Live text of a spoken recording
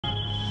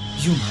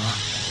Yuma,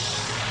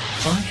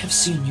 I have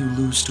seen you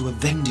lose to a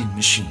vending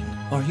machine.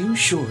 Are you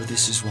sure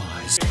this is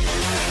wise?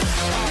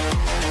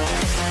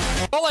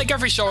 Well, like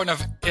every show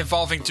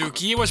involving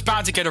Dookie, it was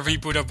bound to get a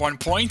reboot at one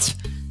point.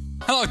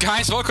 Hello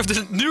guys, welcome to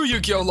the new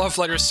Yu-Gi-Oh! Love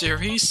Letter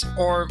series,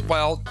 or,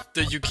 well,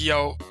 the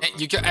Yu-Gi-Oh!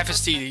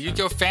 F.S.T, the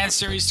Yu-Gi-Oh! Fan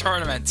Series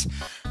Tournament,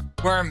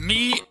 where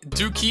me,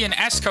 Dookie, and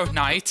S-Code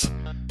Knight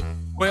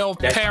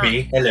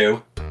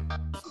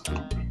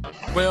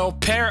will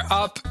pair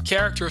up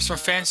characters from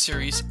fan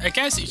series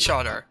against each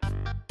other.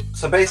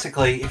 So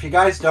basically, if you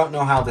guys don't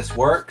know how this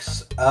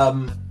works,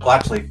 well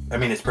actually, I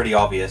mean it's pretty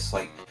obvious,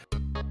 like,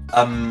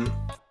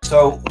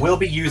 so we'll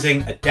be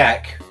using a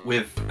deck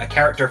with a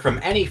character from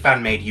any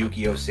fan-made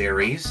Yu-Gi-Oh!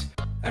 Series,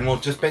 and we'll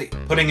just be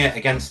putting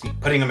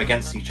them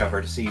against each other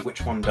to see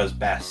which one does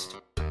best.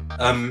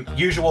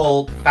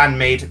 Usual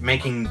fan-made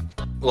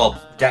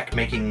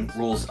deck-making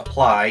rules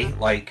apply,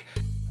 like,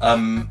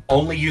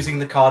 only using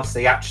the cards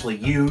they actually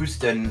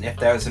used, and if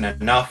there isn't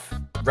enough,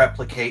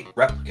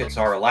 replicates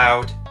are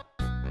allowed,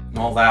 and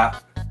all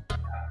that.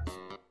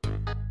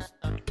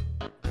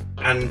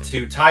 And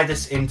to tie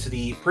this into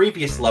the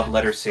previous Love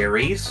Letter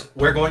series,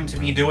 we're going to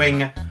be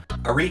doing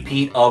a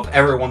repeat of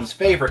everyone's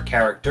favorite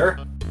character,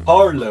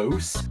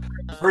 Carlos,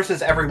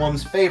 versus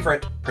everyone's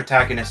favorite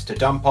protagonist to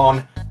dump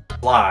on,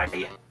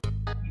 Sly.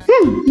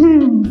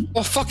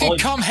 Well, fucking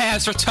Cum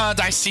has returned,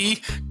 I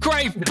see.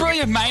 Great,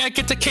 brilliant, mate. I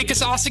get to kick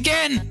his ass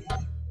again.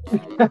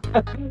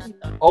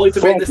 Only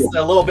to make this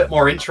a little bit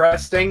more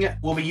interesting,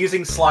 we'll be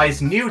using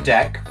Sly's new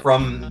deck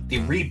from the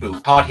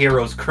reboot, Card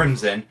Heroes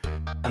Crimson,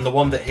 and the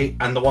one that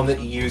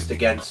he used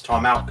against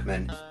Tom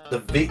Alckmin,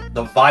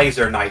 the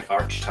Visor Knight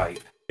archetype.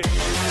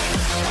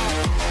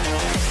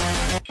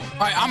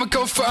 Alright, I'm gonna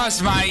go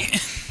first, mate.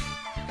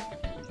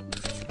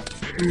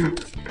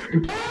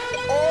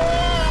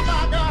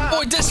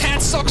 Boy, this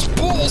hand sucks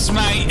balls,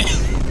 mate!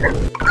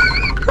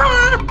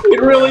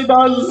 It really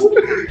does!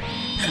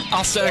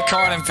 I'll set a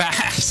card and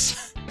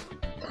pass.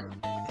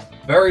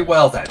 Very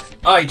well then.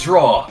 I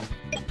draw.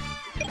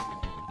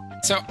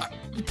 So,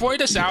 we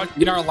pointed this out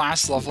in our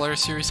last Love Letter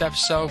series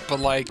episode, but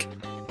like,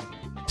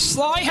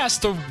 Sly has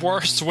the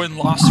worst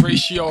win-loss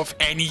ratio of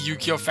any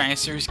Yu-Gi-Oh! Fan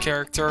Series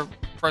character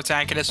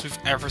protagonist we've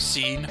ever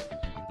seen.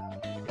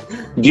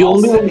 The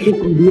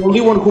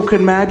only one who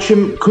can match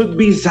him could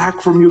be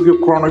Zack from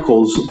Yu-Gi-Oh!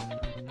 Chronicles.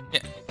 Yeah.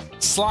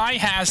 Sly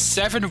has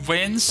 7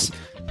 wins,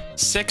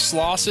 6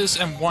 losses,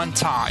 and 1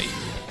 tie.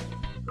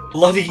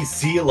 Bloody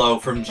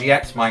Zelo from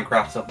GX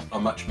Minecraft's a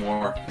much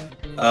more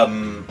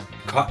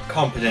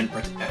competent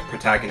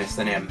protagonist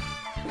than him.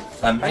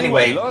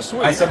 Anyway,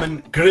 I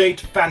summon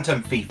Great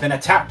Phantom Thief in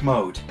attack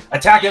mode.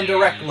 Attack him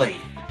directly!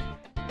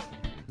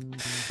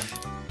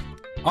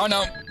 Oh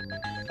no.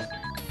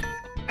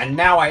 And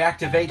now I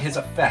activate his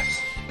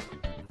effect.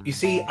 You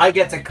see, I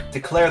get to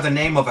declare the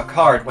name of a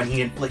card when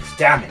he inflicts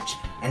damage,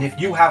 and if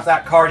you have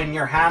that card in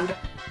your hand,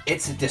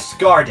 it's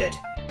discarded.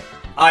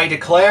 I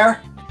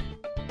declare...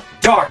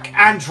 Dark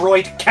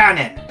Android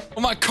Cannon!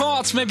 Well, my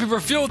cards may be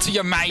revealed to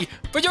you, mate,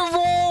 but you're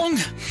wrong!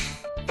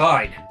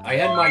 Fine, I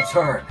end my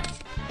turn.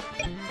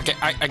 Okay,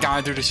 I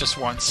gotta do this just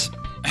once.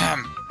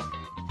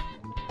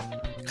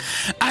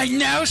 I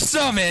now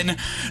summon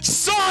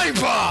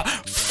Cyber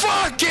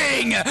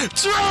Fucking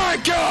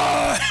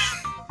Dragon!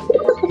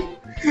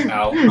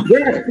 Ow.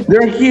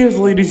 There he is,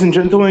 ladies and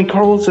gentlemen.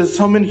 Carlos has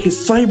summoned his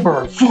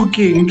Cyber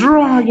Fucking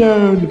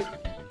Dragon!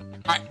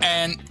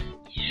 And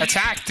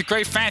attack the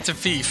Great Phantom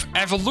Thief.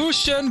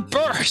 Evolution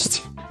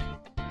Burst!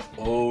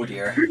 Oh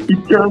dear. He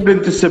turned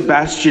into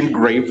Sebastian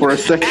Gray for a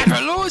second.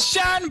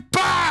 Evolution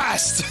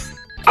Burst!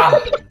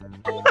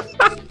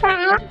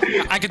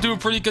 I could do a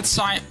pretty good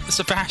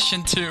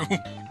Sebastian too.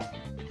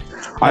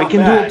 I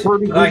can do a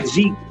pretty good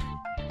Zeke.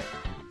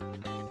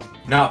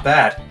 Not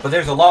bad, but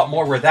there's a lot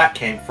more where that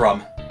came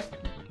from.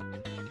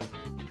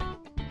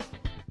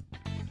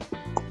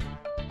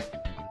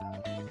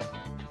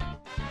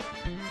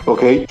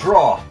 Okay.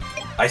 Draw.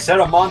 I set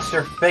a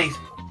monster face.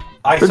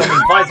 I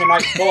summon Visor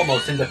Knight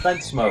Foremost in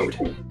defense mode.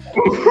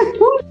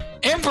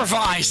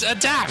 Improvise,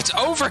 adapt,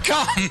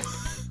 overcome!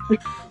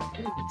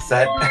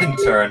 Set and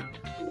turn.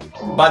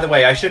 By the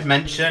way, I should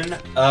mention,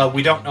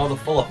 we don't know the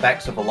full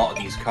effects of a lot of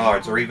these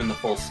cards, or even the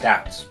full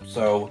stats.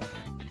 So,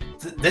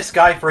 this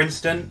guy, for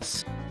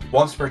instance,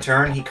 once per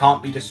turn, he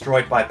can't be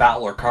destroyed by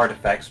battle or card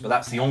effects, but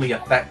that's the only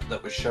effect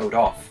that was showed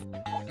off.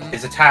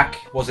 His attack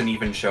wasn't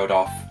even showed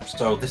off,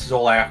 so this is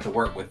all I have to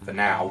work with for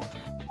now.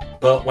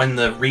 But when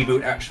the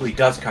reboot actually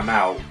does come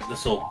out,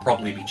 this will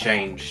probably be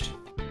changed.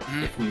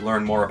 If we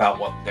learn more about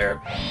what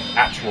their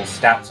actual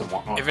stats and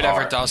whatnot are. If it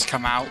ever does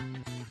come out.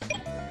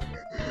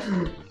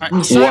 Right,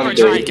 Cyber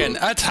Dragon,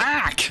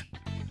 attack!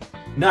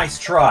 Nice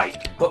try,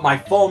 but my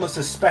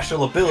Foremost'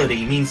 special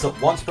ability means that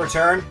once per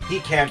turn, he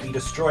can't be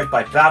destroyed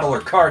by battle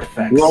or card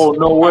effects. No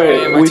way.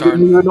 Oh, yeah, we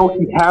didn't even know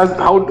he has.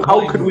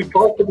 How could we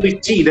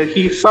possibly see that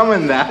he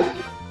summoned that?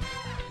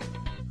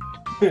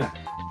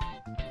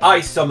 I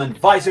summon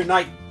Visor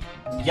Knight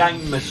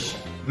Yang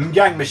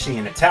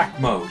Machine attack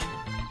mode.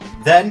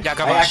 Then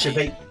I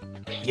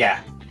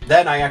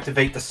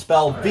activate the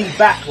spell V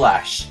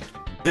Backlash.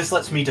 This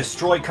lets me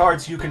destroy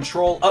cards you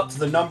control up to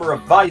the number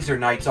of Visor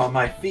Knights on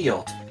my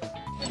field.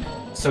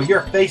 So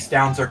your face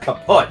downs are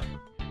kaput.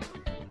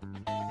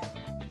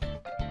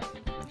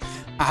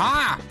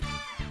 Aha!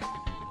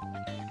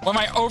 When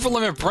my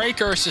Overlimit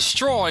Breaker is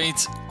destroyed,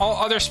 all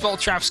other spell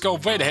traps go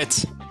with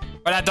it.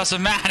 But that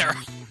doesn't matter.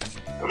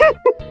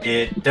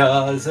 It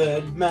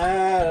doesn't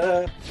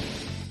matter.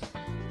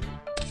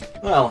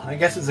 Well, I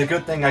guess it's a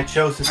good thing I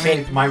chose to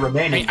save my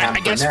remaining hand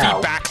I guess for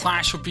now. the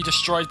Backlash would be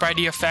destroyed by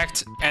the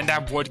effect, and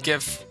that would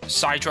give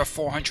Sidra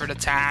 400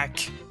 attack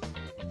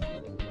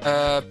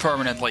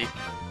permanently.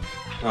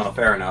 Oh,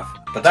 fair enough.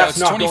 But that's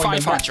so it's not going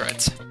to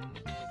 2500.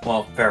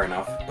 Well, fair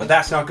enough. But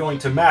that's not going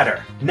to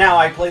matter. Now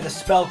I play the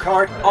spell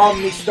card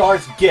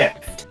Omnistar's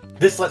Gift.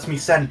 This lets me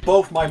send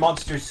both my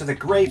monsters to the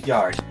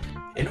graveyard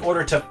in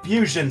order to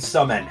fusion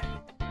summon.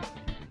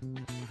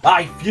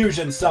 I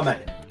fusion summon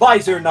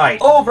Visor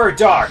Knight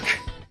Overdark!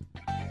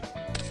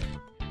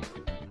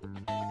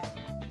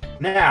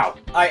 Now,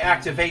 I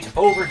activate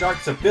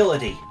Overdark's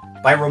ability.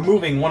 By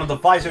removing one of the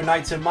Visor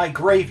Knights in my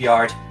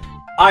graveyard,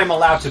 I'm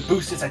allowed to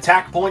boost its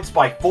attack points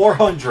by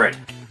 400.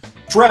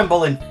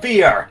 Tremble in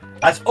fear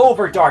as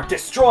Overdark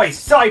destroys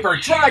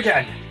Cyber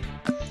Dragon!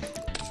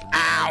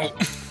 Ow!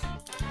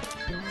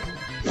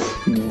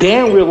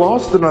 Damn, we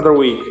lost another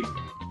week.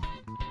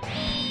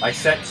 I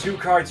set 2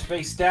 cards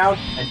face down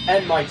and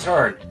end my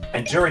turn,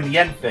 and during the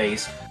end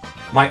phase,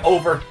 my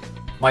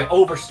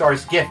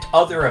Overstar's Gift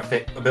other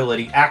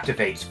ability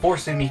activates,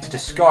 forcing me to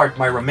discard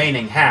my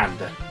remaining hand.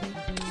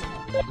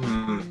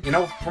 You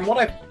know, from what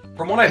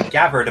I've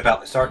gathered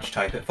about this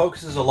archetype, it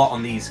focuses a lot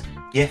on these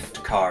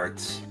gift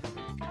cards,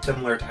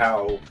 similar to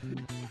how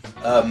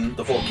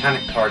the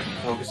volcanic archetype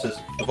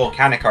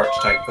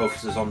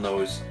focuses on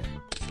those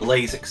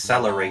blaze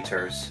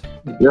accelerators.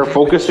 You're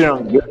focusing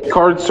on gift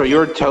cards, so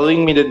you're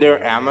telling me that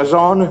they're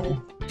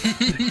Amazon?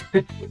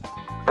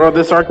 Bro,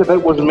 this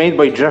archetype was made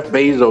by Jeff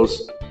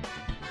Bezos.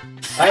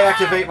 I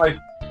activate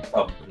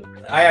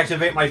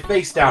my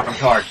face down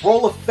card.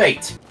 Roll of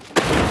Fate.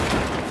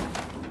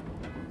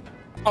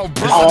 Oh,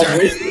 brother!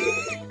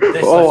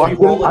 This lets me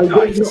roll a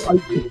dice.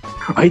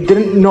 I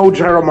didn't know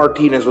Jairo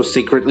Martinez was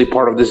secretly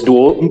part of this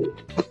duel.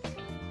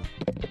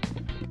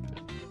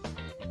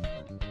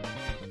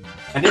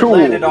 And it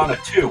landed on a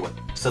 2.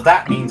 So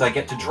that means I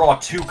get to draw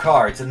 2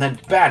 cards and then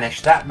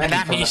banish that many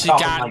That from the means you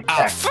top of my got a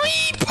deck.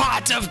 free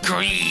pot of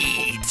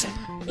greed!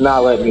 Now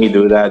let me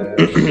do that.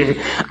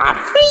 A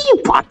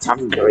free pot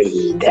of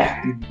greed.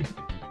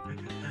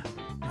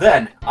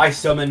 Then I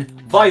summon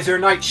Visor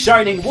Knight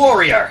Shining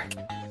Warrior.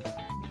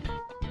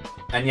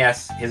 And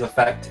yes, his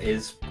effect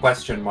is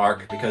question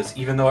mark, because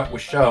even though it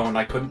was shown,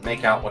 I couldn't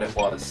make out what it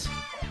was.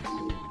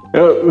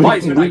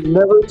 We've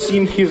never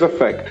seen his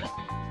effect.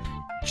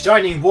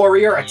 Shining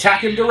Warrior,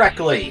 attack him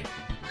directly.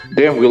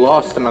 Damn, we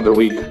lost another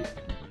week.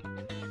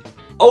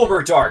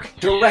 Overdark,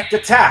 direct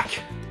attack.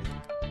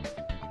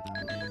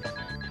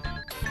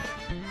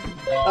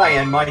 I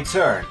end my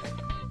turn.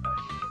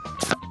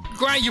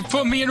 Grant, you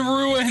put me in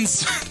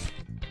ruins!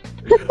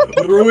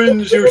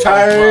 Ruins you,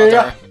 Ty.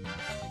 Brother.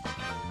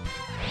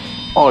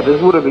 Oh,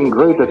 this would have been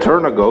great a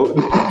turn ago.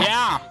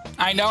 Yeah,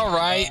 I know,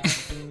 right?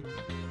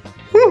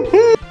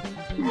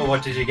 Well,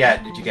 what did you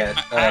get? Did you get?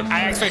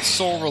 I expect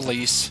Soul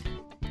Release.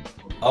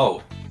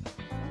 Oh.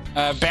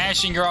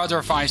 Banishing your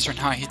other Visor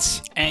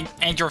Knights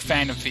and your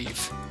Phantom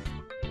Thief.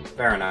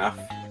 Fair enough.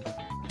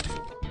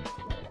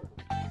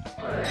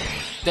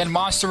 Then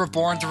Monster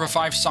Reborn to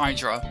revive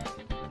Sidra.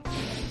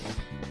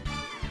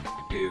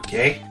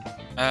 Okay.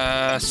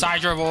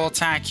 Sidra will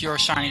attack your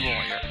Shining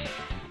Warrior.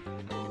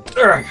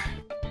 Urgh.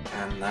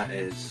 And that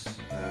is...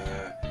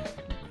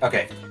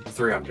 okay,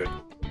 300.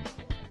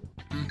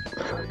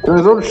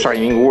 Turns out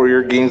Shining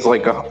Warrior gains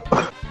like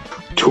a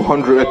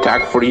 200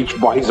 attack for each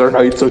Visor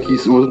Knight, so he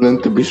was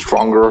meant to be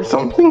stronger or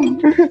something.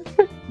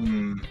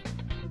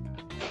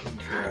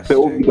 That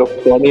would be the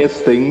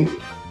funniest thing.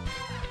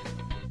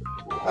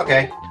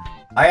 Okay.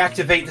 I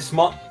activate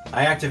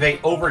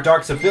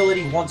Overdark's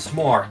ability once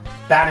more,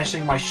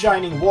 banishing my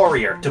Shining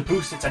Warrior to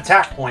boost its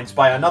attack points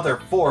by another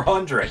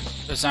 400.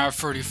 There's now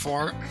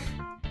 34.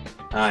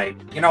 I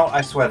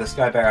swear this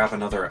guy better have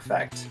another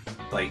effect.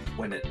 Like,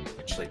 when it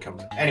actually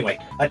comes... Anyway,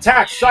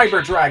 attack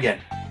Cyber Dragon!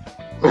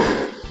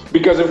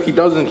 Because if he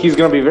doesn't, he's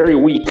gonna be very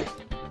weak.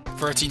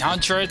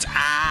 1300.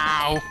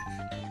 Ow!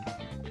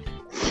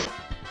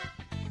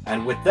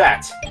 And with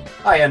that,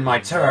 I end my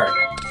turn.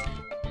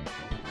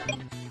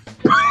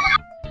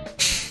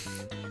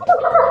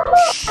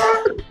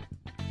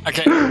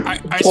 Okay,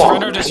 I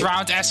surrender this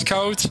round S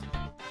code,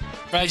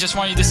 but I just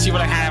want you to see what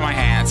I had in my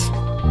hand.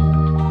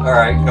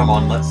 Alright, come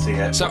on, let's see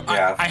it. So,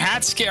 I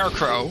had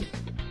Scarecrow.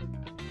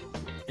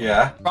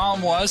 Yeah.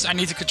 Problem was, I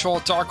need to control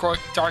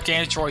Dark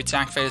Android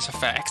attack for this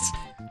effect.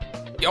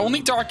 The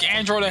only Dark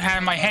Android I had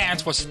in my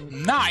hand was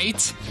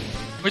Knight,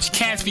 which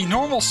can't be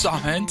normal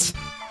summoned.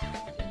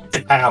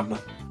 Damn.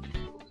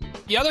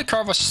 The other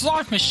card was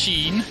Slot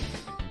Machine.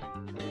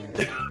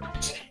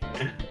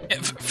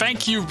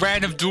 Thank you,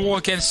 random duel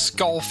against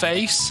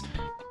Skullface.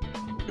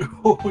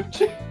 Oh,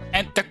 gee.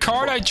 And the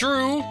card I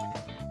drew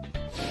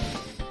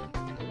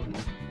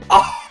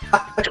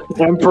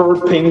Emperor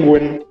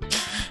Penguin.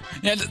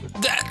 Yeah,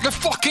 the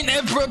fucking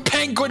Emperor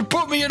Penguin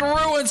put me in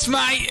ruins,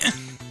 mate!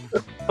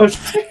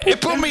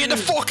 It put me in the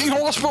fucking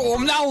hospital,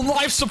 I'm now on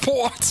life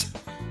support!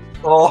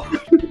 Oh.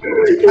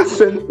 He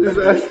sent his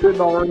ass to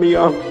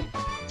Narnia.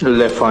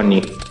 Le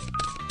funny.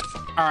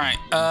 Alright,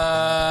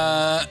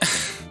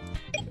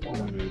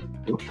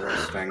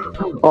 Interesting.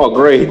 Oh,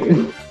 great.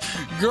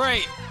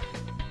 Great!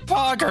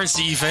 Poggers,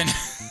 even.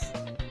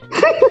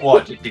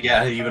 What, did you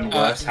get an even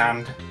worse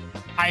hand?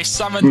 I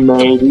summoned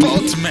Maybe. the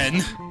boatman.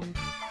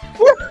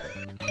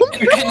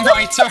 In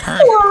my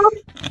turn.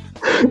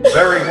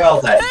 Very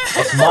well then,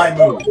 it's my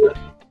move.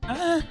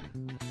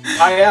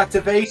 I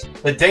activate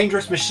the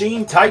Dangerous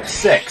Machine Type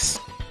 6.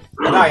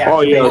 And I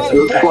Oh activate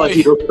yeah, it's Sly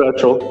Hedo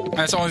special.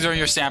 That's only during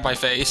your standby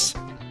phase.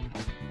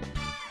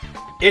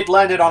 It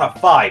landed on a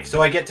 5,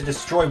 so I get to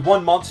destroy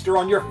one monster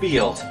on your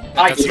field.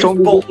 I That's choose It's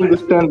only Boltman. in the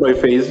standby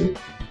phase.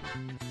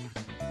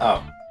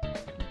 Oh.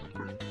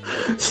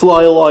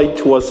 Sly lied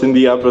to us in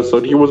the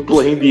episode. He was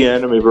playing the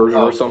anime version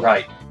or something.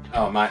 Right.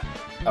 Oh, my...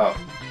 Oh.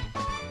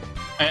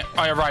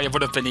 Oh, you're right, it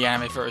would have been the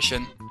anime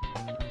version.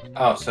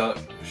 Oh, so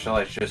shall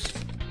I just...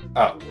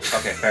 Oh,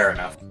 okay, fair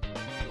enough.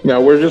 Yeah,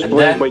 we're just And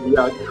playing then-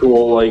 by the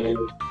actual, like,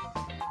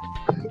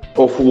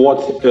 of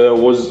what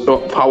was,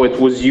 how it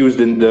was used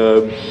in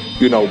the,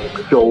 you know,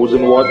 shows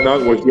and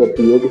whatnot, what he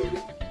appeared.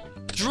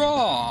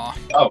 Draw!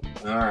 Oh,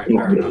 alright,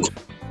 fair enough.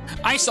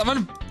 I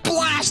summon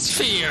Blast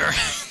Fear!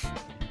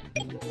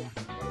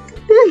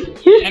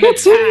 And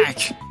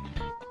attack!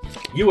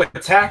 You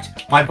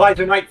attacked my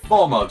Visor Knight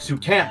Fulmugs, who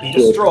can't be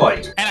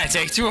destroyed. And I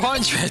take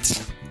 200!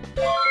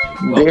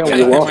 Damn,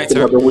 Okay, we my lost turn.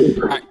 another win.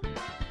 Alright,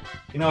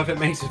 You know, if it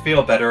makes you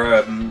feel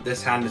better,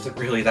 this hand isn't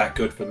really that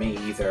good for me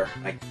either.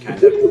 I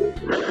kind of...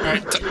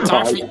 alright,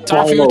 time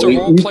for you to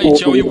roleplay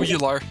Joey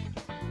Wheeler.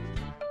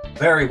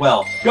 Very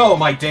well. Go,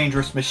 my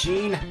dangerous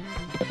machine!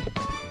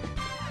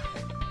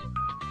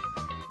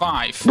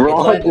 5. It Bro,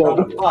 landed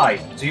on a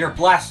 5, so your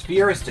blast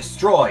sphere is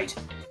destroyed.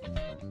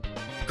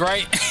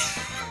 Great.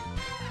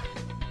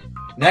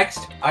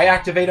 Next, I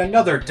activate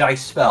another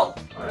dice spell,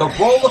 the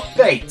Roll of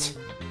Fate.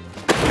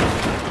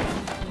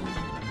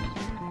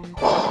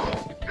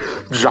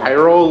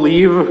 Gyro,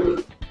 leave.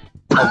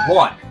 A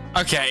 1.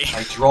 Okay.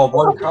 I draw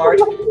one card,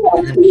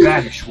 and then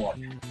banish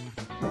one.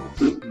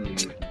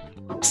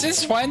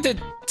 Since when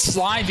did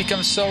Sly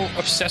become so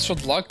obsessed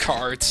with luck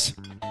cards?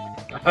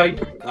 I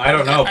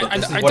don't know, but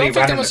this is I what he don't think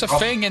ran that in was the a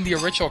thing in the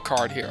original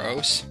card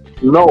heroes.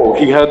 No,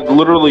 he had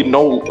literally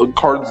no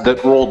cards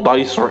that roll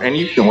dice or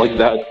anything like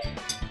that.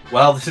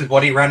 Well, this is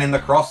what he ran in the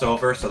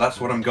crossover, so that's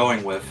what I'm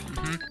going with.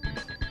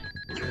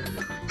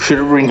 Should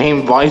have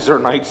renamed Visor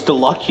Knights to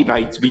Lucky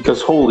Knights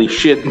because holy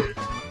shit.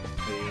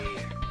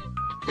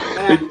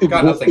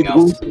 Got nothing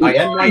else. I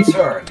end my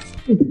turn.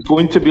 It's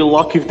going to be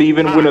lucky if they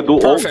even win a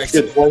duel. Perfect.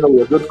 Oh, shit,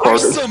 finally a good I card.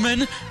 summon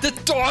the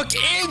Dark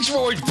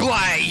Android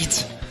Blade!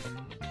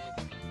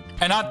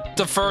 And not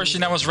the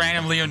version that was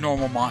randomly a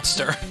normal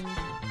monster.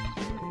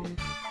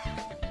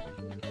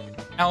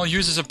 I'll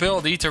use his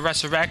ability to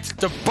resurrect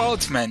the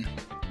boatman.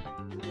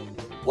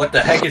 What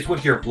the heck is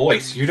with your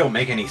voice? You don't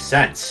make any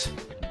sense.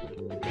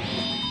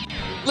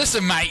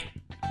 Listen, mate.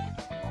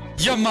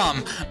 Your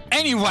mum.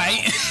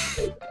 Anyway.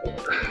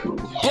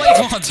 Blade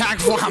will attack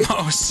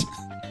Vlamos.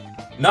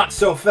 Not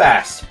so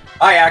fast.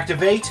 I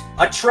activate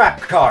a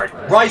trap card,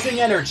 Rising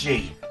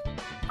Energy.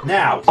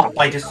 Now,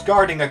 by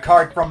discarding a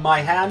card from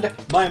my hand,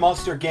 my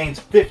monster gains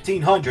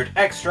 1,500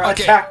 extra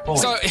attack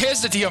points. So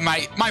here's the deal,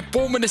 mate. My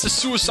Bowman is a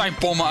suicide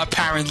bomber,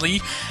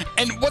 apparently.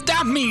 And what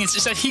that means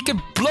is that he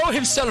can blow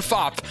himself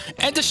up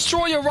and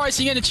destroy your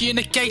rising energy and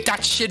negate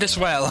that shit as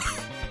well.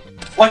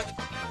 What?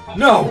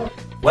 No!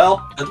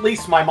 Well, at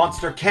least my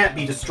monster can't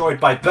be destroyed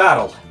by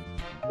battle.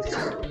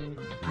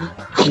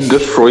 He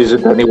destroys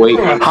it anyway.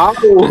 How?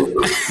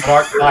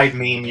 Dark side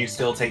mean you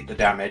still take the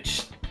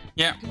damage.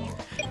 Yeah.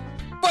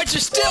 But you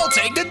still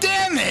take the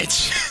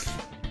damage!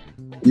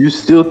 You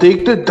still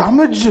take the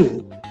damage?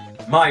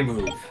 My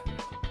move.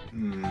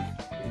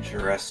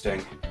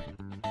 Interesting.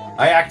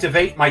 I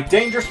activate my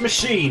dangerous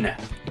machine.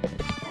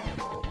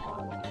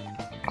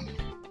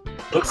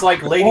 Looks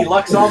like Lady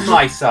Luck's on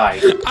my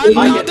side. I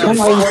get to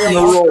destroy a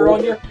monster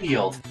on your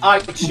field. I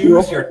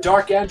choose your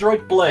Dark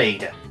Android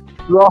Blade.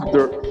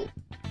 Brother.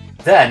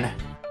 Then...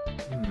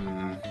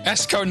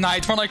 S-Code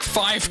Knight, more like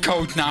 5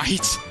 Code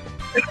Knight.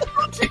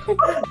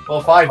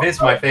 Well, 5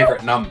 is my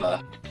favorite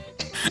number.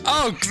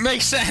 Oh,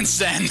 makes sense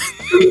then.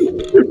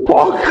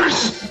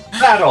 Bonkers.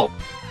 Battle!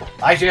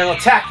 I shall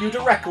attack you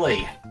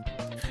directly.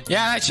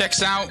 Yeah, that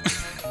checks out.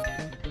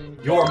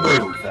 Your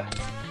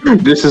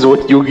move. This is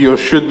what Yu-Gi-Oh!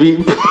 Should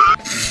be.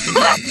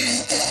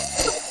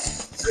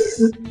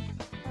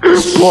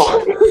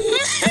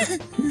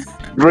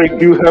 Drake,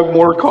 do you have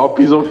more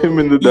copies of him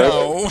in the deck?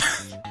 No.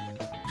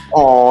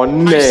 Oh, I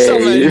nay.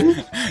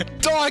 summon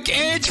Dark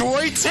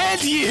Android Tell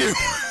You!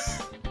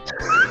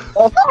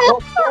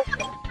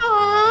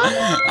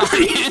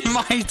 I end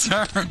my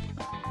turn.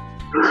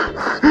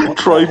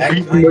 Try What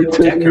beating kind my of deck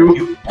are tenure.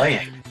 you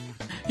playing?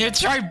 You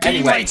try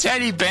beating my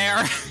teddy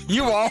bear.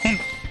 You won't.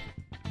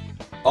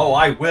 Oh,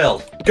 I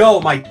will. Go,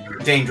 my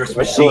dangerous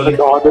machine.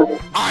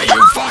 Are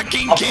you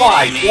fucking A kidding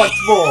 5 me? once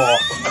more.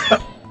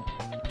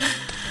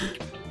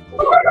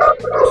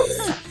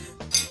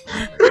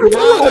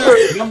 Brother!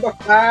 Number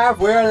 5,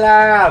 we're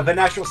alive, and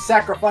I shall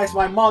sacrifice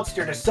my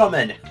monster to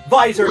summon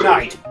Visor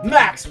Knight,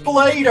 Max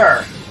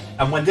Blader!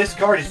 And when this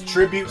card is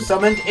tribute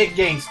summoned, it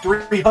gains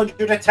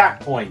 300 attack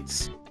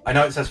points. I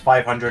know it says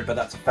 500, but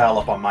that's a foul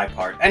up on my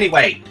part.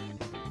 Anyway,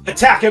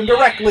 attack him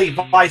directly,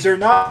 Visor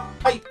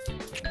Knight!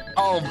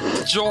 Oh,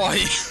 joy.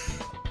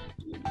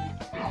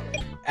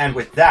 And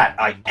with that,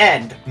 I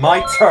end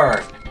my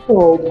turn.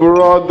 Oh,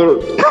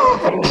 brother.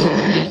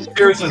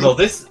 Seriously though,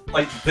 this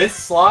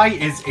Sly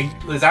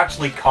is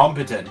actually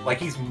competent. Like,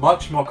 he's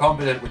much more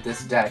competent with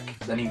this deck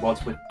than he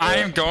was with. I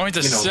am going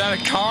to set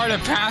a card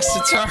and pass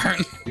the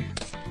turn.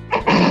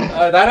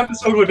 That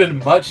episode would have been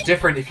much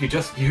different if you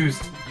just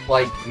used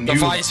like The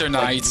Visor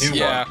Knights,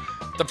 yeah.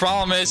 The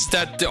problem is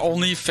that the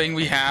only thing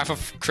we have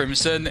of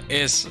Crimson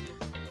is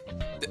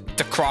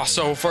the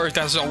crossover.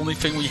 That's the only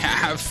thing we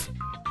have.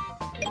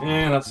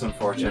 Yeah, that's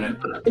unfortunate.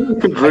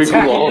 Drake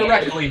Attack Law.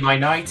 directly, my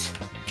knight.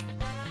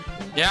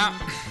 Yeah.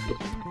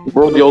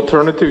 Bro, the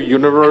alternative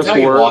universe Tell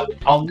you where... what,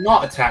 I'll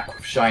not attack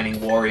with Shining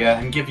Warrior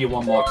and give you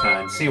one more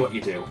turn. See what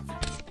you do.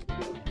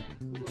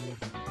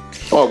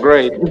 Oh,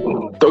 great.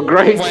 Oh,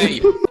 great.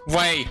 Wait,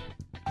 wait.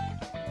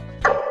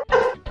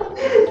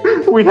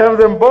 We have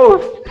them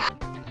both.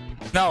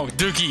 No,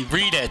 Dookie,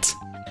 read it.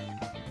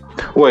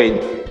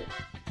 Wait.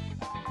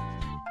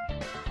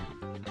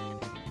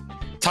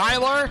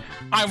 Tyler,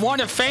 I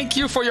want to thank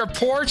you for your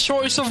poor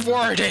choice of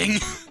wording.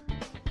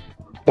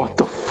 What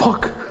the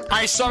fuck?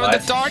 I summoned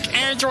What? the Dark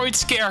Android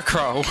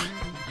Scarecrow.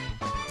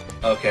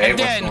 Okay, And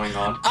what's then going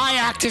on? I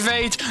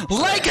activate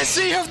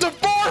Legacy of the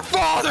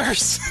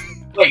Forefathers.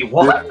 Wait,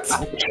 what?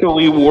 That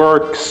actually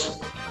works.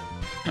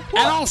 And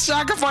I'll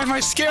sacrifice my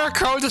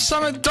Scarecrow to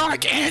summon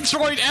Dark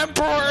Android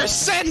Emperor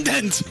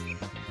Ascendant.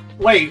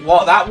 Wait,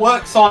 what? That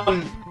works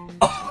on...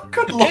 Oh,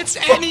 good lord. It's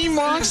any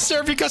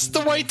monster because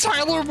the way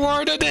Tyler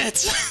worded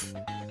it.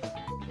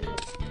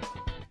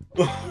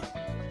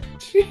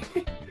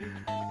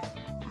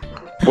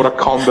 What a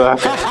comeback.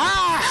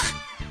 Haha!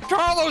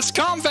 Carlos,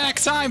 comeback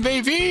time,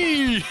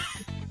 baby!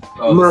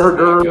 Oh,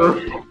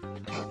 Murder.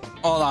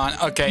 Hold on,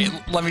 okay,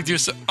 let me do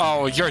so.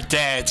 Oh, you're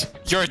dead.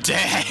 You're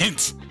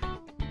dead.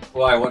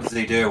 Why? What does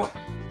he do?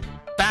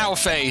 Battle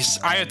phase.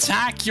 I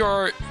attack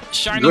your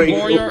Shining Drake.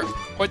 Warrior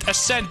with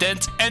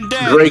Ascendant, and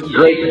then Drake,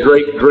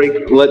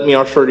 let me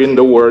usher in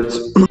the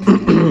words.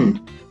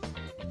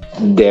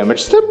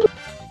 Damage step?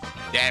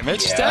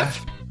 damage Yeah. step.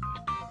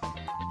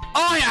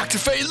 I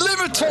activate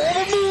Limitor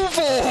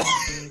removal.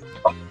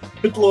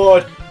 Good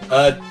lord.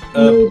 I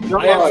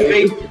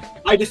activate...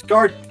 I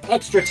discard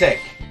Extra Tick.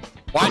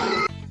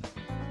 What?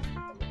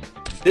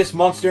 This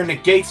monster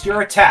negates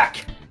your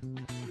attack.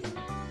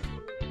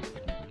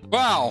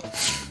 Wow.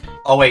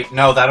 Oh wait,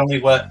 no, that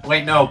only works...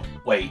 Wait, no.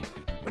 Wait.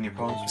 When your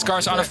opponent's... This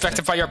card's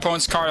unaffected by your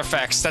opponent's card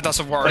effects. That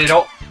doesn't work. But it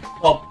don't...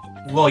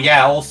 Well,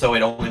 yeah, also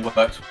it only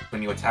works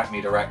when you attack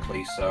me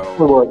directly, so...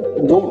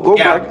 Go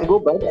Yeah. back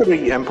to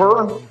the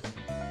Emperor.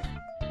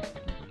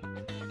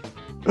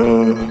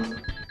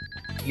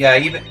 Yeah,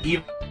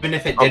 even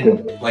if it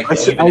didn't, like, I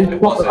even if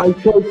it wasn't...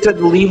 thought it said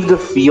leave the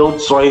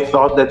field, so I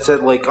thought that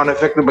said like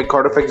unaffected by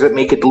card effects that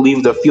make it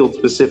leave the field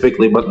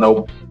specifically, but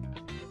no.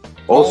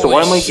 Also, Holy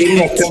why am I getting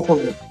a shit. sense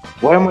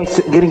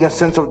of getting a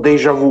sense of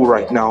deja vu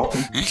right now?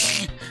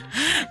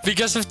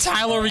 Because of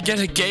Tyler, we get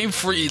a game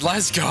free.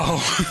 Let's go.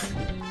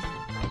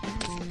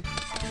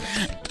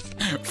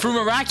 Through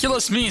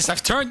miraculous means,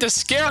 I've turned the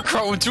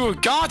Scarecrow into a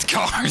god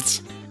card.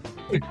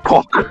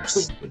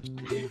 Fuckers.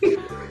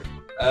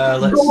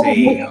 Let's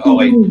see... Oh,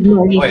 wait,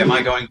 am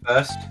I going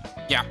first?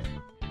 Yeah.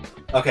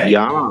 Okay.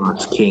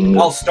 Yes, King.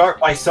 I'll start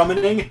by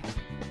summoning...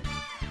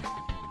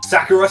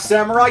 Sakura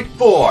Samurai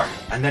 4,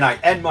 and then I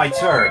end my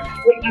turn.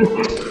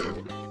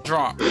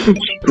 Draw.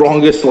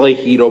 Strongest Sly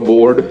Hedo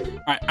board.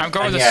 Alright, I'm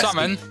going to Yes.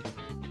 summon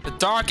the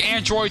Dark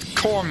Android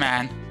Core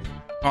Man.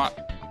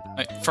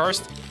 Wait,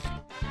 first,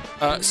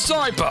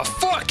 Cyber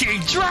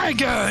fucking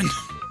Dragon!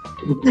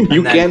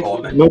 You then can't.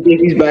 Coleman. No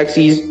babies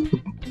backsies.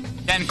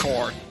 Then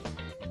Core.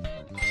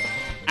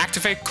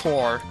 Activate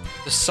Core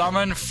to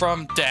summon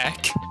from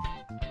deck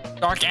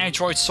Dark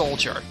Android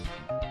Soldier.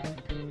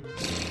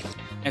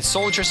 And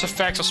Soldier's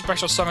effects will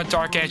special summon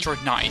Dark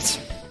Android Knight.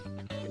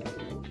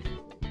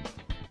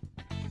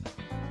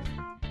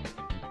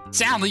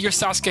 Sadly, your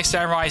Sasuke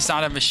Samurai is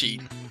not a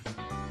machine.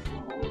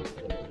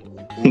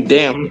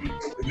 Damn.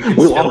 You can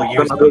We still lost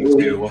use another them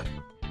too.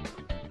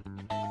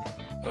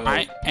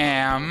 I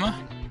am...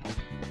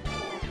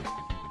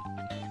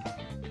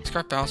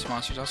 Discard balance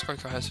monsters. Also card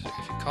has if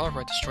you color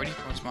red, destroy the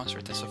opponent's monster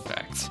with this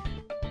effect.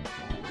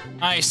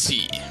 I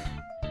see.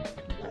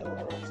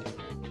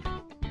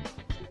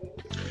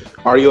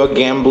 Are you a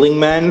gambling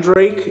man,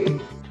 Drake?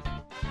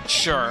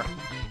 Sure.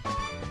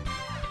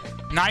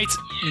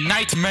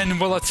 Nightman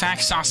will attack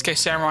Sasuke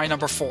Samurai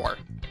number 4.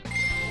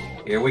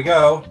 Here we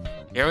go.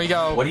 Here we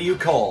go. What do you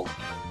call?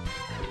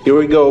 Here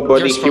we go, buddy.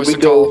 You're Here supposed we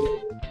to go.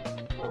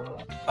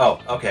 Oh,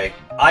 okay.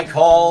 I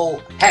call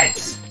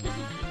heads.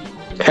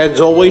 Heads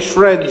always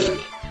shreds.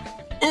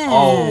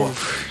 Oh.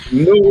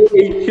 No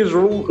way, his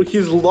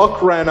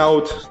luck ran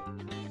out.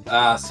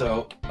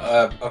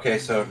 Okay,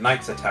 so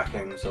Knight's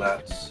attacking, so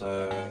that's,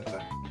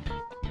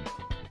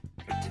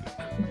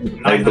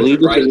 I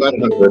believe this is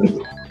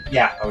 900.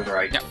 Yeah, I was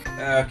right.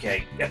 Yeah.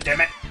 Okay, god damn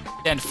it.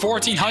 Then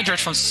 1400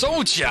 from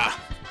Soldier.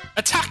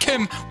 Attack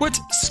him with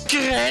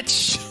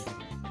Scratch.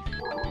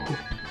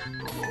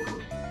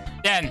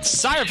 Then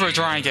Cyber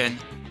Dragon.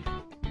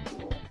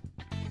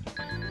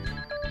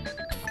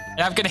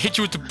 And I'm gonna hit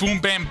you with the Boom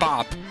Bam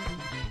Bop.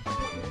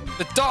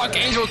 The Dark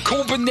Angel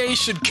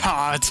combination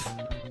card.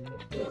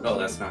 Oh,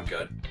 that's not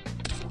good.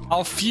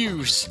 I'll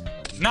fuse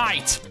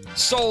Knight,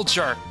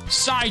 Soldier,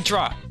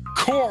 Sidra,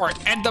 Core,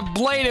 and the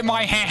blade in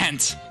my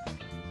hand.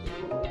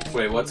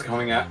 Wait, what's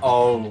coming out?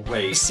 Oh,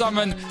 wait.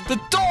 Summon the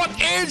Dark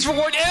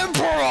Android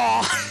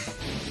Emperor!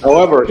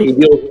 However, he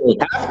deals only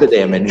half the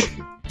damage.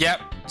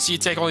 Yep, so you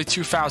take only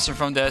 2,000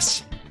 from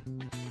this.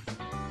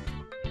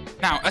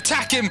 Now,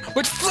 attack him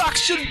with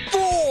Fluxion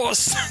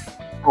Force!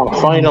 Oh,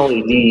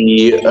 finally,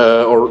 the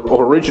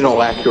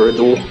original accurate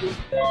duel.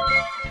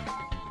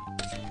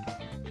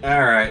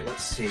 Alright,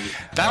 let's see.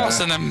 That was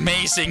an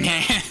amazing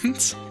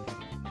hand.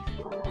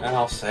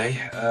 I'll say,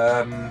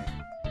 I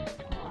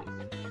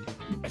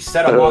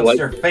set a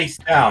monster face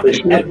down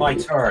and end my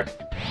turn.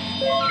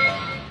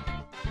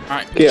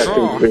 Alright, Yeah,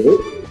 draw.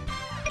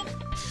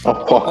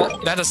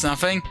 Oh, That is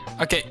nothing.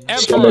 Okay,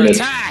 Emperor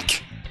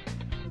attack!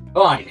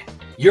 Fine.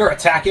 You're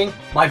attacking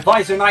my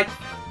Visor Knight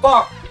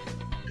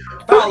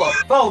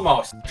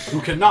Falmos, who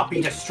cannot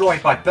be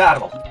destroyed by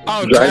battle.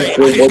 Okay,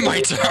 I have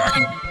my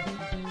turn.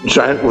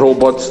 Giant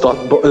robot stuck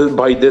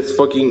by this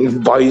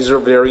fucking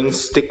visor-wearing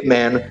stick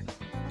man.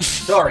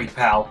 Sorry,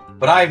 pal,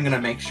 but I'm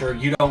gonna make sure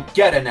you don't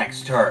get a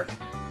next turn.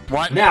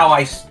 What? Now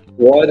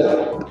What?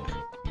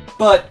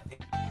 But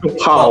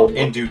How? well,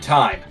 in due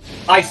time,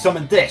 I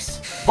summon this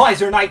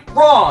Visor Knight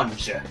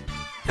Range.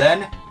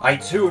 Then I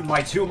tune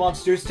my two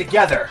monsters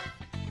together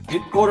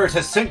in order to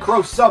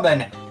synchro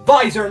summon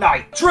Visor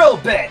Knight Drill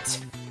Bit.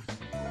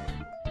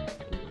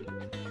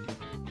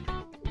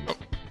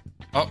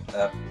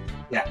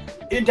 Yeah,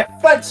 in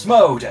defense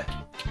mode.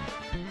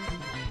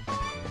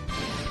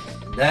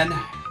 Then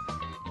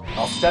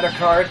I'll set a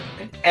card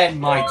and end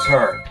my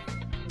turn.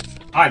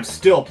 I'm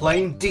still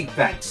playing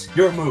defense.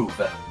 Your move.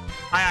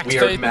 I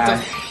activate man.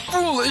 the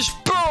Foolish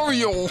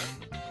Burial.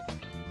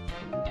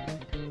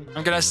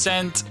 I'm gonna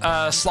send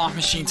Slot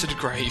Machine to the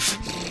grave.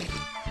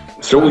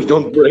 So we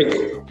don't break.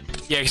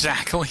 Yeah,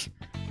 exactly.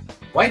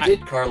 Why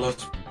did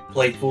Carlos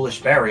play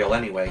Foolish Burial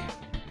anyway?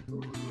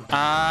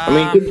 I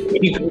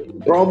mean, he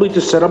could probably to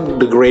set up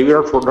the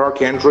graveyard for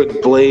Dark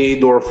Android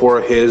Blade or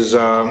for his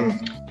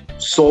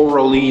Soul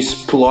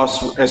Release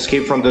plus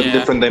Escape from the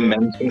Different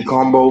Dimension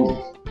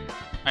combo.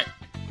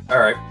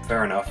 Alright,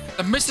 fair enough.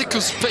 The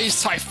Mystical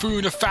Space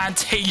Typhoon of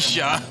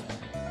Fantasia.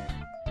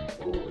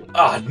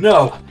 Ah,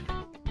 no!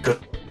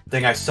 Good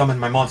thing I summoned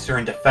my monster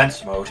in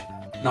defense mode.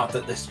 Not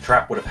that this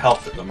trap would have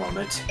helped at the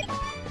moment.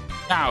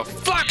 Now,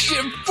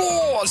 Fluxion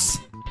Force!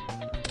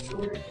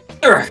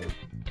 Urgh.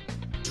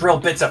 Drill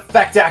Bit's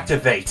effect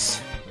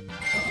activates!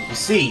 You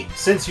see,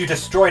 since you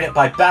destroyed it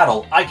by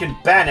battle, I can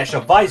banish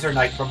a Visor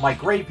Knight from my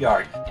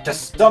graveyard to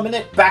summon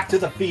it back to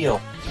the field.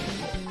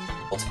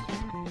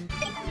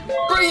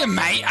 Brilliant,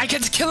 mate! I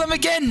get to kill him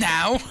again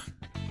now!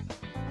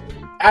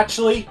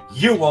 Actually,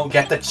 you won't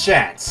get the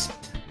chance.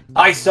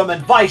 I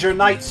summon Visor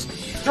Knight's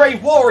Stray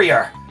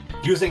Warrior!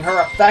 Using her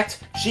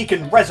effect, she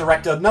can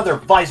resurrect another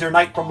Visor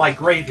Knight from my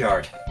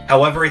graveyard.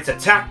 However, its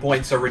attack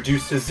points are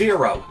reduced to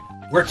 0.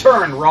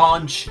 Return,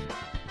 Range!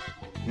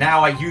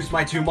 Now I use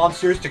my two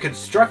monsters to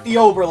construct the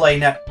overlay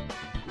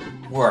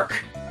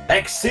network.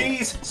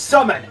 Xyz,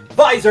 summon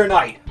Visor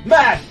Knight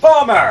Mad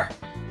Bomber!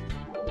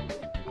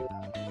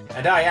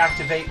 And I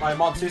activate my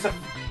monster's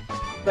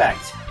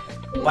effect.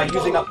 By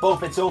using up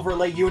both its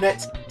overlay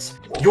units,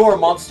 your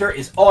monster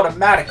is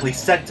automatically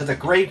sent to the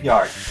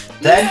graveyard.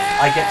 Then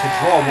I get to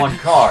draw one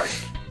card.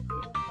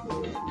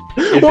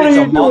 If What it's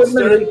are a you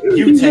monster, doing,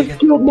 you take it.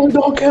 killed my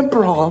Dark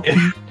Emperor.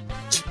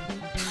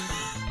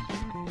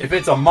 If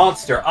it's a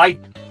monster, I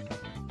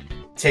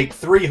take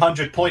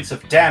 300 points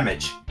of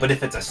damage. But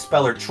if it's a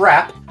spell or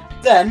trap,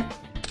 then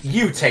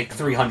you take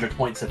 300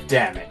 points of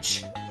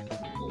damage.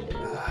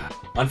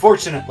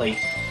 Unfortunately,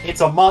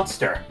 it's a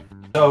monster,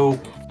 so...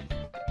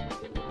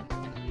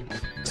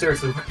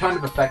 Seriously, what kind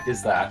of effect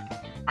is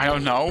that? I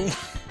don't know.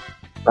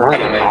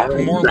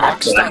 Anyway, More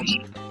luck stuff.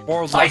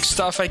 More luck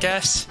stuff, I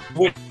guess.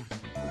 Which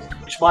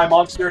my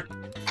monster?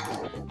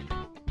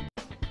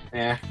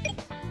 I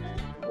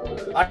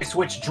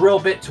switch Drill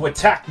Bit to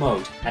attack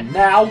mode, and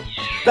now,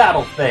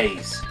 battle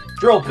phase.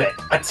 Drill Bit,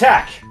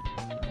 attack!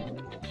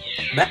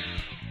 Mad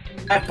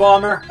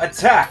Bomber,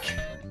 attack!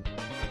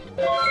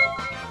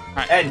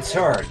 Right. End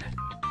turn.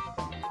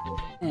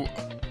 Ooh,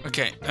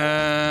 okay,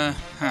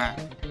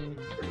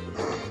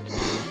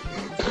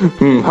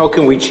 How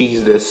can we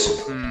cheese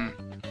this? I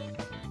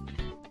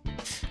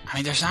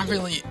mean, there's not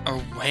really a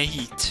way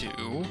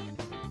to.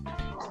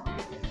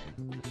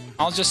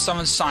 I'll just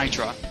summon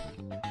Sidra.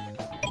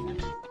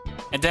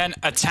 And then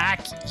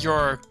attack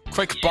your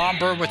Quick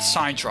Bomber with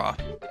Sidra.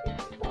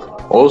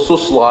 Also,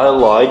 Sly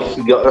lied.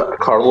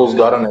 Carlos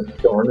got an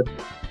turn.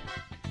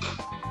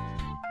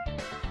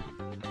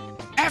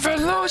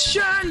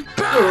 Evolution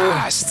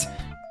Burst!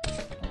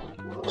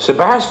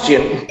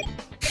 Sebastian!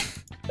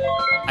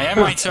 I am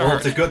my turn. Well,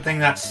 it's a good thing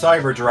that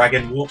Cyber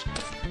Dragon won't...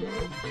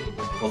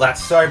 Well, that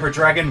Cyber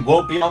Dragon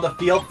won't be on the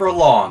field for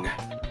long.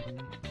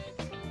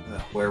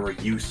 Where were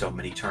you so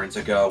many turns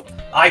ago?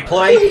 I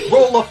play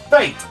Roll of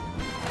Fate!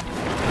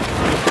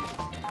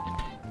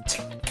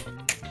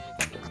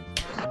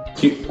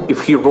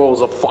 If he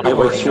rolls a 5,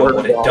 I swear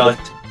what it does.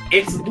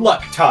 It's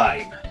luck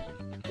time!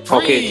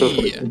 Okay, so...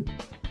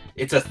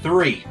 It's a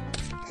 3.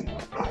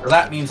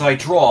 That means I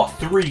draw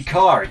 3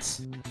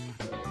 cards.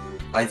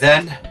 I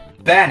then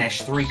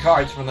banish 3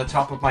 cards from the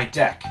top of my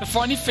deck. The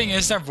funny thing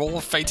is that Roll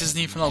of Fate isn't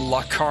even a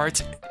luck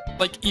card.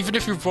 Like, even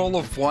if you roll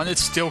a 1,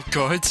 it's still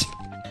good.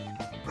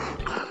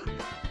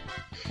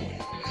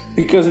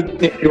 Because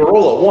if you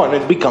roll a 1,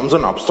 it becomes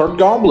an upstart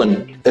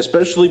goblin.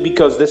 Especially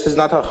because this is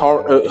not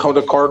how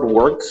the card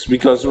works.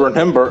 Because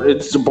remember,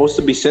 it's supposed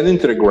to be sent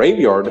into the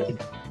graveyard.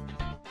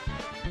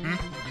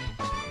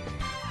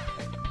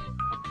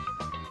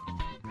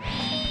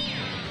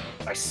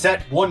 I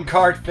set 1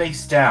 card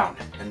face down,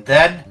 and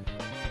then...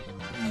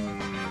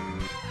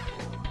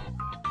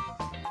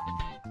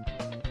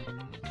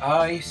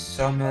 I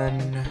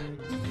summon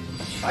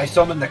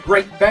the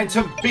Great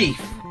Phantom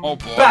Beef! Oh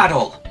boy.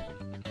 Battle!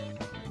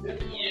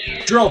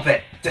 Drill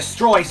Bit,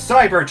 destroy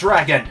Cyber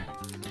Dragon!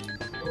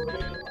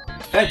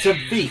 Phantom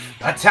Thief,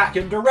 attack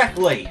him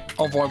directly!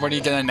 Oh boy, what are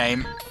you gonna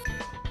name?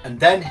 And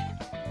then...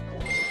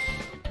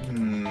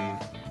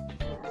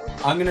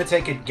 I'm gonna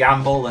take a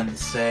gamble and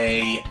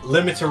say...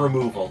 Limiter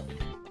Removal.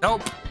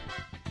 Nope.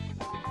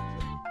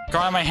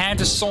 Got in my hand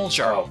a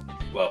soldier. Oh,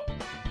 well...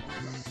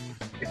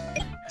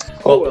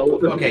 Oh, well.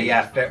 Okay,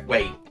 yeah,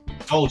 wait.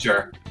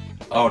 Soldier.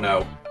 Oh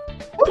no.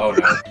 Oh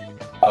no.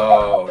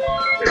 Oh.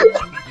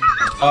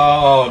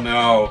 Oh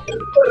no.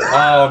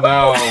 Oh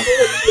no.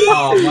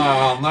 Oh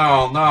no,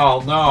 no,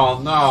 no, no,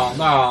 no,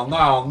 no,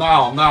 no,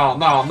 no, no,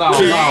 no, no, no.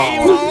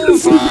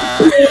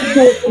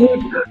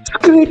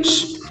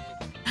 Scratch!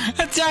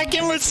 Attack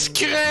him with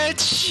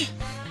Scratch!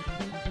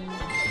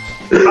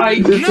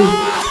 I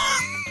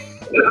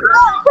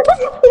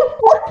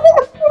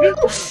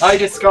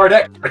discard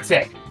extra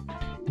tick.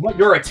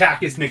 Your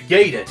attack is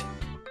negated.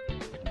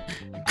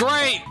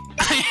 Great!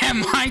 I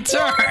am my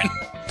turn!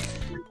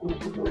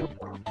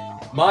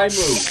 My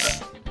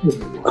move.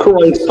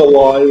 Christ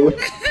alive.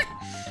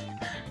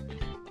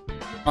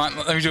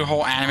 Let me do a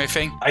whole anime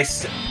thing.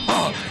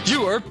 Oh,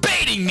 you were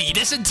baiting me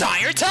this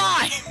entire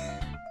time!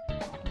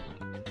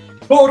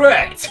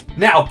 Correct!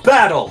 Now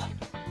battle!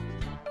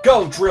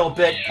 Go, Drill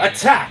Bit!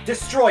 Attack!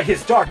 Destroy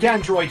his Dark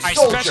Android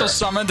Soldier! I special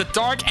summon the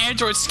Dark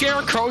Android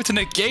Scarecrow to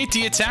negate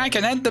the attack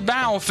and end the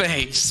battle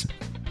phase.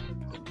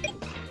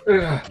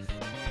 Ugh.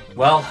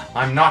 Well,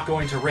 I'm not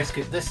going to risk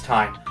it this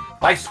time.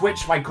 I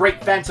switched my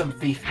Great Phantom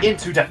Thief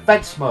into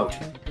defense mode.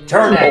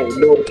 Turn it!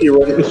 Oh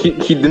no,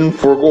 he didn't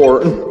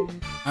forgo.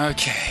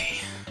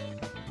 Okay.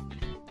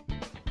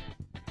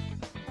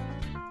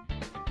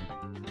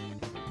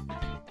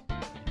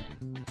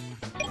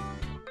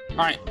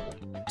 Alright.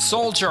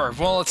 Soldier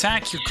will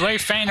attack your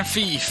Great Phantom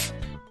Thief.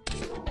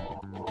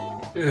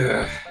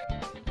 Ugh.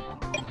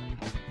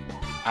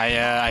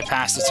 I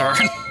passed the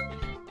turn.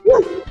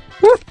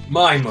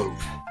 My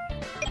move.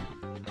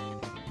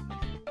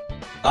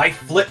 I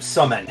flip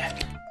summon.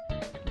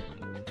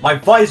 My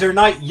Visor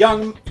Knight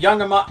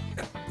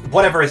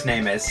whatever his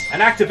name is,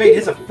 and activate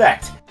his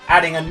effect,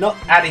 adding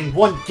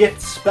 1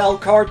 gift spell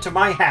card to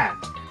my hand.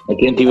 I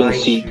can't even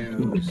see.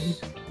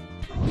 Choose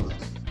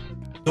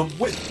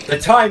the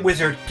Time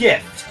Wizard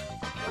gift.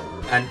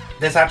 And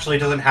this actually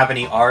doesn't have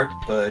any art,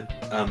 but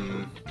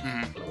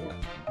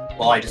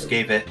well, I just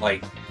gave it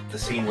like the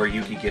scene where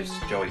Yuki gives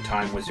Joey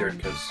Time Wizard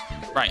because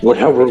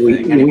whatever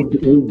we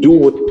do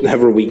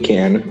whatever we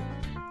can.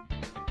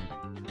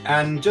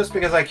 And just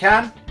because I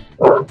can,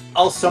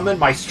 I'll summon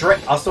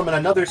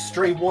another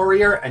Stray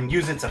Warrior and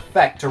use its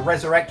effect to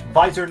resurrect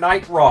Visor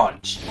Knight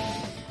Raj.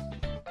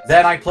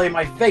 Then I play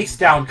my face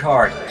down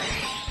card,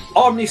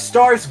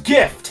 Omnistar's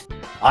Gift.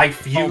 I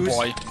fuse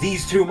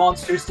these 2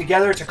 monsters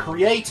together to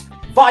create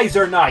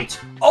Visor Knight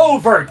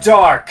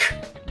Overdark.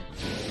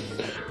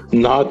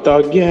 Not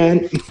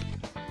again.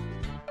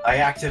 I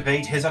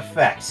activate his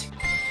effect.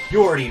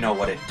 You already know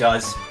what it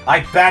does. I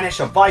banish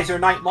a Visor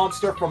Knight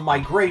monster from my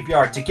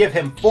graveyard to give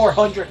him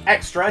 400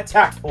 extra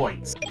attack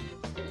points.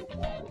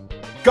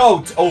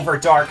 Go,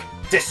 Overdark!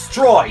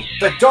 Destroy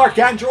the Dark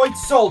Android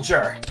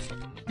Soldier!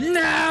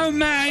 No,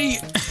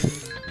 mate!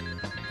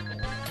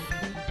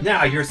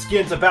 Now your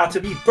skin's about to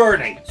be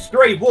burning!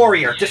 Stray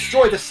Warrior,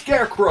 destroy the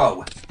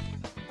Scarecrow!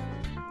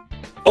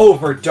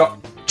 Overdark...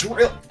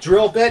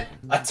 Drill Bit,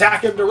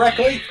 attack him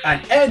directly,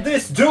 and end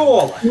this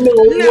duel!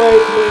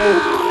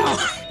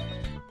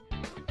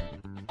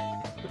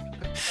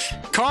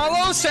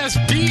 Carlos has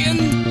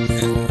beaten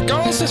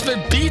Girls has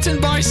been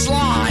beaten by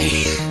Sly.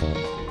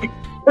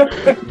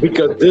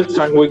 Because this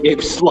time we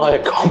gave Sly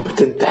a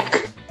competent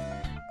deck.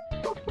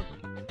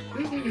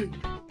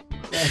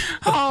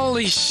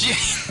 Holy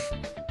shit.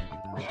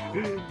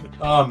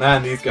 Oh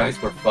man, these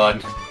guys were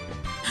fun.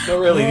 So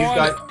really, these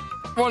guys...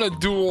 What a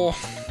duel.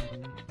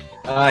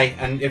 Aye,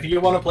 and if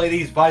you want to play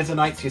these Visor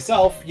Knights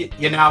yourself,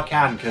 you now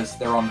can, because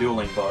they're on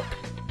Dueling Book.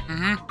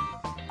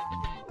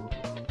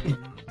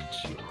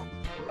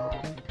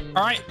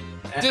 Alright,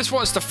 this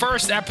was the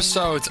first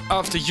episode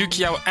of the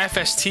Yu-Gi-Oh!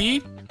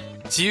 F.S.T.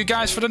 See you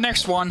guys for the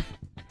next one.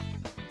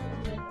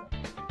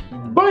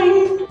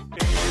 Bye!